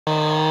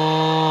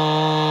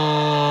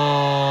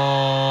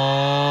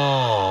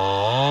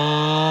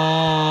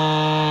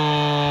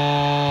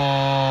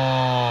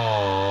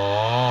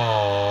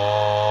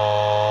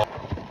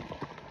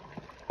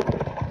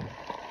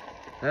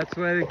That's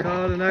why they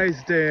call it an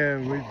ice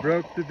dam. We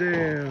broke the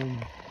dam.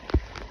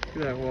 Look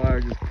at that water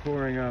just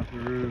pouring off the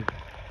roof.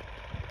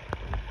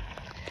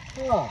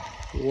 Oh.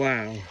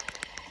 Wow.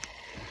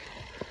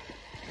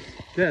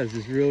 That is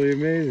just really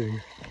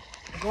amazing.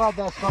 I'm glad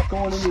that's not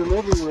going in your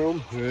living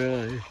room.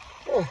 Really?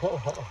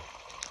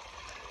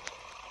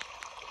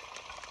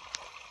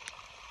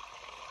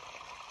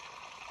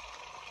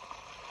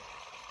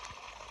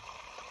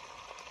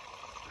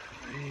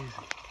 Crazy.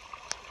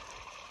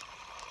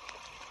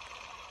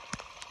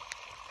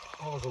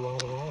 That was a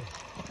lot of water.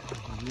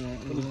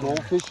 Any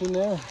goldfish in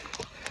there?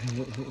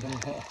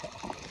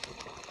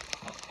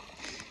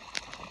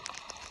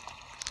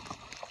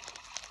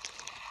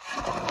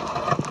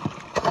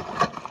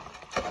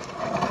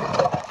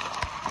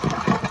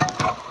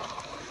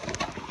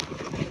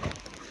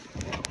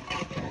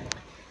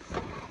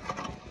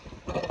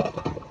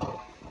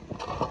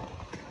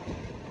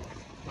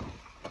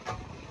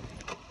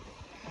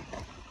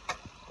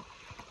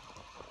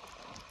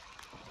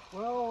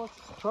 Well,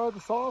 let's try the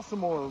sauce some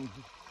more.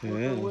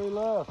 Yeah. Way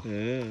left.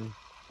 Yeah.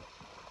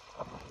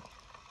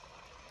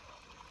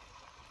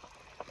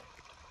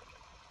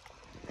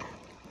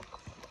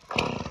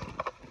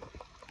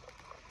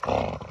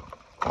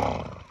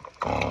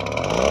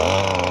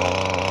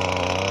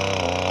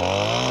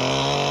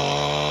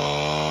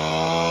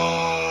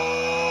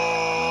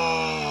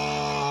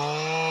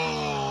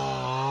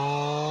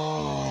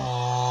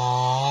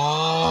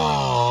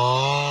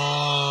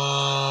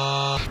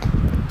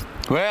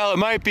 Well, it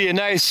might be a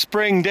nice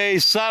spring day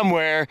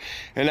somewhere,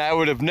 and I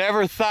would have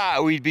never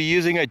thought we'd be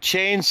using a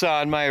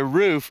chainsaw on my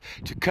roof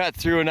to cut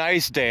through an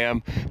ice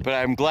dam, but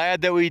I'm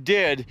glad that we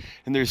did,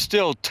 and there's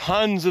still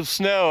tons of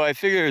snow. I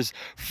figure there's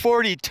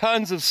 40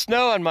 tons of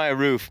snow on my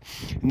roof,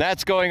 and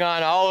that's going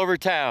on all over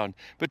town.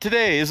 But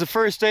today is the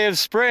first day of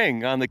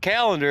spring, on the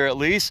calendar at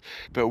least,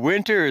 but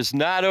winter is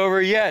not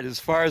over yet as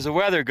far as the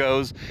weather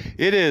goes.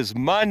 It is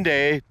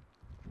Monday,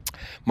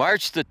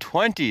 March the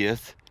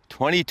 20th,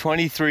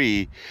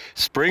 2023.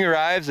 Spring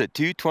arrives at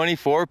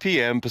 2:24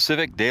 p.m.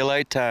 Pacific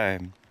Daylight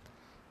Time.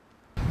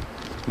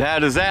 Now,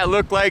 does that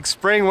look like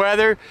spring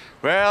weather?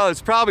 Well,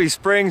 it's probably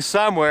spring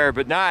somewhere,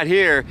 but not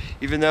here,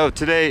 even though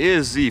today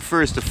is the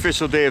first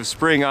official day of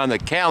spring on the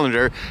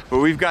calendar. But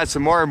we've got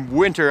some more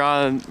winter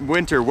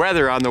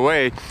weather on the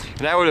way,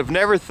 and I would have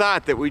never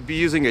thought that we'd be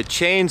using a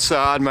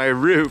chainsaw on my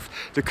roof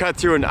to cut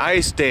through an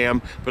ice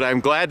dam, but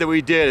I'm glad that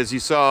we did, as you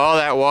saw all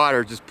that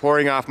water just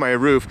pouring off my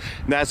roof,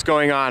 and that's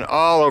going on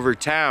all over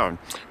town.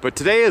 But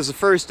today is the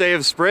first day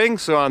of spring,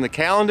 so on the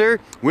calendar,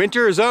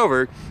 winter is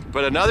over,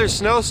 but another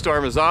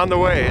snowstorm is on the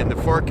way, and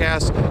the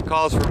forecast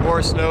calls for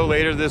more snow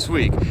later this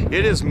week.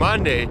 It is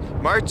Monday,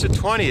 March the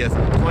 20th,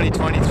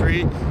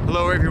 2023.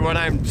 Hello everyone,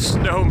 I'm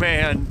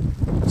Snowman.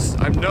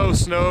 I'm no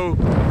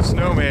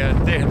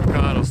snowman, Dan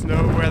McConnell,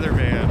 snow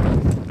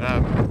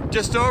weatherman.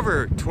 Just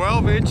over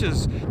 12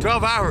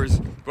 hours.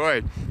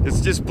 Boy,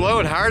 it's just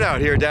blowing hard out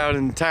here down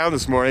in town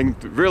this morning.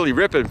 Really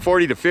ripping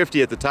 40 to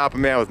 50 at the top of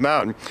Mammoth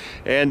Mountain.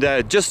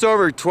 And just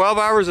over 12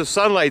 hours of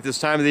sunlight this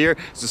time of the year.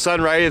 The sun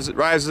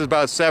rises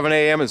about 7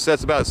 a.m. and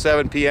sets about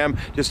 7 p.m.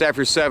 just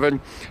after 7.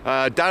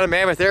 Down at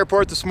Mammoth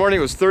Airport this morning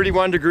it was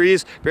 31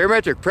 degrees.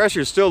 Barometric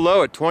pressure is still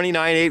low at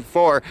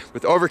 29.84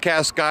 with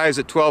overcast skies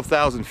at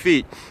 12,000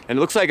 feet. And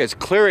it looks like it's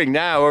clearing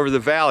now over the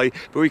valley,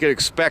 but we could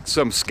expect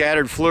some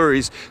scattered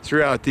flurries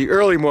throughout the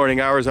early morning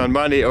hours on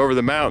Monday over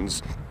the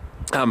mountains.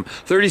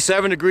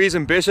 37 degrees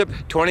in Bishop,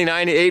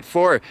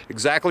 29.84,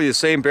 exactly the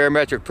same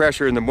barometric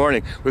pressure in the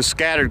morning with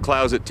scattered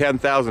clouds at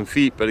 10,000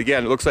 feet, but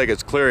again, it looks like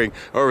it's clearing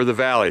over the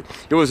valley.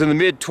 It was in the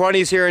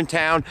mid-20s here in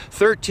town,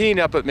 13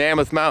 up at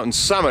Mammoth Mountain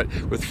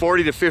summit with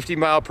 40 to 50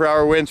 mile per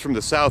hour winds from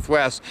the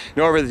southwest,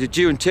 and over the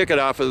June ticket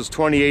office it was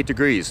 28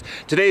 degrees.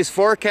 Today's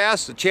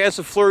forecast, the chance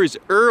of flurries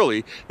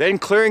early, then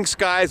clearing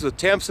skies with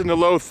temps in the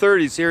low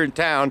 30s here in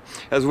town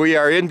as we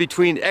are in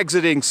between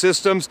exiting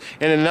systems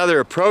and another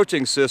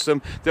approaching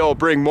system that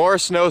will bring more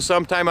snow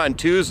sometime on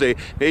Tuesday,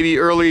 maybe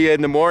early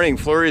in the morning,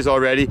 flurries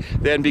already,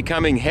 then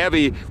becoming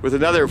heavy with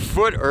another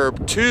foot or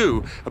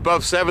two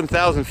above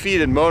 7,000 feet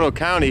in Mono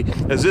County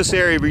as this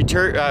area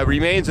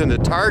remains in the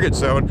target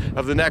zone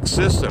of the next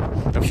system.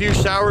 A few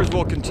showers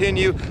will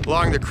continue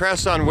along the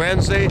crest on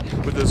Wednesday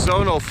with the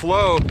zonal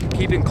flow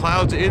keeping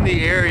clouds in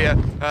the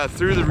area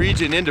through the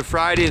region into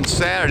Friday and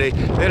Saturday.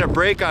 Then a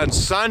break on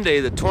Sunday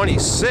the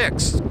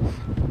 26th.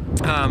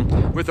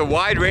 With a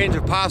wide range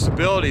of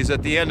possibilities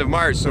at the end of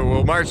March. So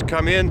will March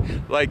come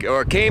in like,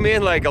 or came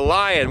in like a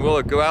lion? Will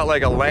it go out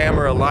like a lamb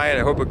or a lion?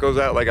 I hope it goes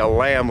out like a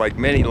lamb, like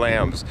many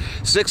lambs.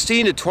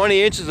 16 to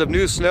 20 inches of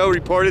new snow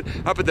reported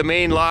up at the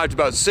Main Lodge,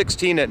 about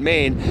 16 at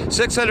Main.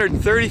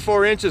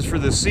 634 inches for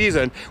the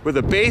season with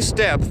a base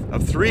depth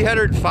of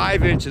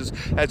 305 inches.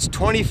 That's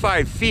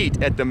 25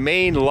 feet at the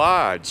Main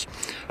Lodge.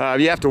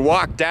 You have to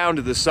walk down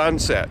to the sun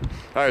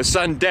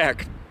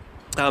deck.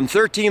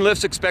 13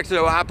 lifts expected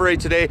to operate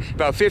today,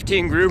 about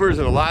 15 groomers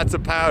and lots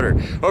of powder.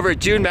 Over at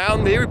June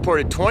Mountain, they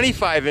reported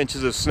 25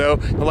 inches of snow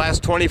the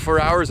last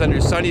 24 hours under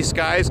sunny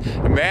skies.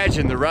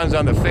 Imagine the runs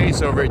on the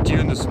face over at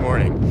June this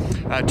morning.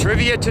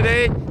 Trivia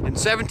today, in In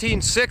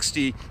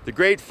 1760, the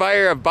Great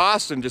Fire of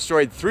Boston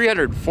destroyed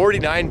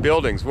 349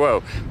 buildings.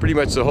 Whoa, pretty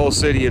much the whole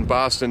city in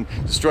Boston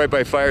destroyed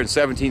by fire in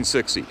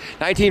 1760.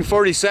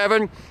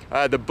 1947,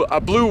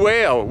 a blue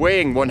whale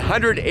weighing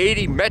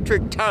 180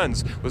 metric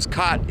tons was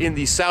caught in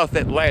the South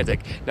Atlantic.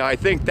 Now I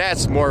think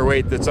that's more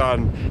weight that's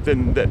on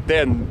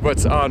than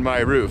what's on my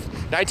roof.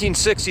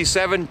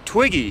 1967,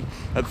 Twiggy,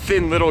 a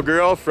thin little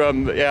girl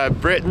from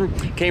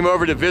Britain, came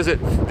over to visit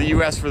the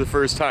U.S. for the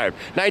first time.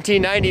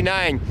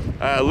 1999,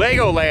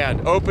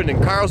 Legoland opened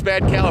in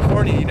Carlsbad,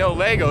 California. You know,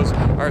 Legos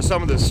are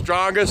some of the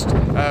strongest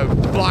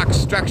block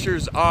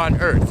structures on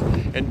Earth.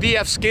 And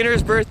B.F.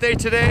 Skinner's birthday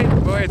today.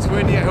 Boy, it's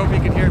windy. I hope you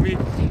can hear me.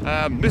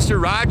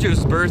 Mr.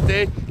 Rogers'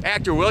 birthday.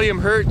 Actor William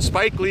Hurt,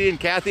 Spike Lee, and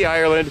Kathy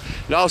Ireland.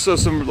 And also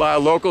some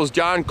locals,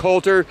 John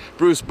Coulter,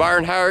 Bruce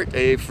Barnhart,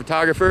 a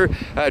photographer,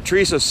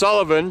 Teresa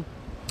Sullivan,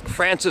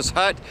 Francis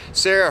Hutt,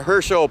 Sarah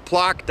Herschel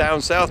Plock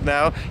down south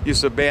now, used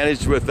to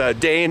manage with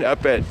Dane up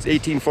at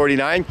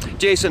 1849.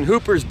 Jason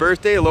Hooper's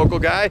birthday, a local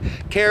guy.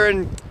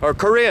 Corinne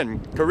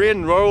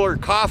Roller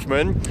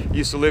Kaufman,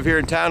 used to live here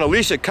in town.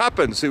 Alicia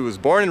Cuppins, who was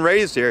born and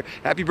raised here.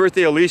 Happy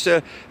birthday,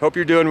 Alicia. Hope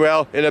you're doing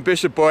well. And a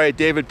Bishop boy,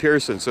 David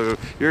Pearson. So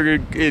you're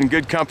in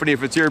good company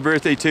if it's your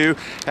birthday too.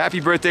 Happy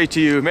birthday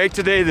to you. Make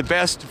today the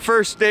best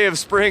first day of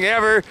spring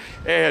ever.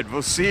 And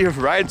we'll see you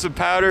riding some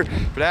powder.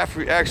 But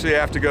actually I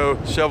have to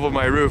go shovel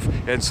my roof.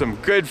 And some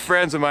good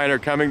friends of mine are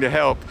coming to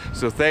help.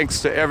 So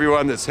thanks to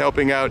everyone that's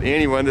helping out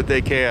anyone that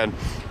they can.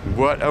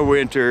 What a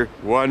winter,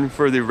 one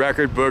for the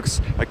record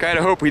books. I kind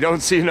of hope we don't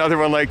see another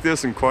one like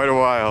this in quite a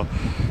while.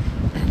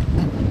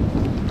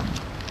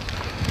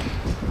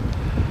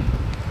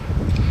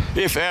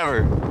 If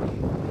ever.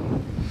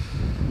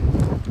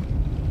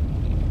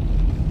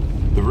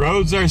 The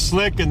roads are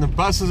slick and the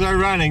buses are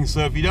running,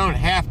 so if you don't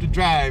have to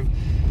drive,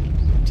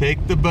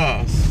 take the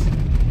bus.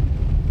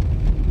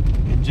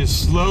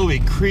 Just slowly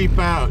creep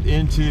out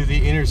into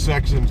the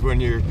intersections when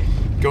you're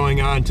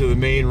going on to the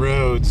main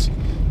roads.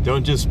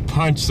 Don't just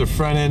punch the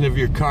front end of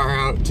your car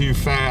out too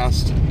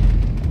fast.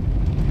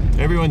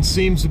 Everyone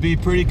seems to be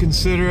pretty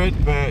considerate,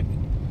 but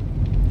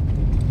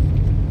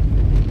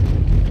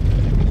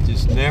you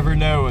just never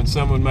know when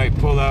someone might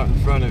pull out in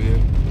front of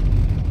you.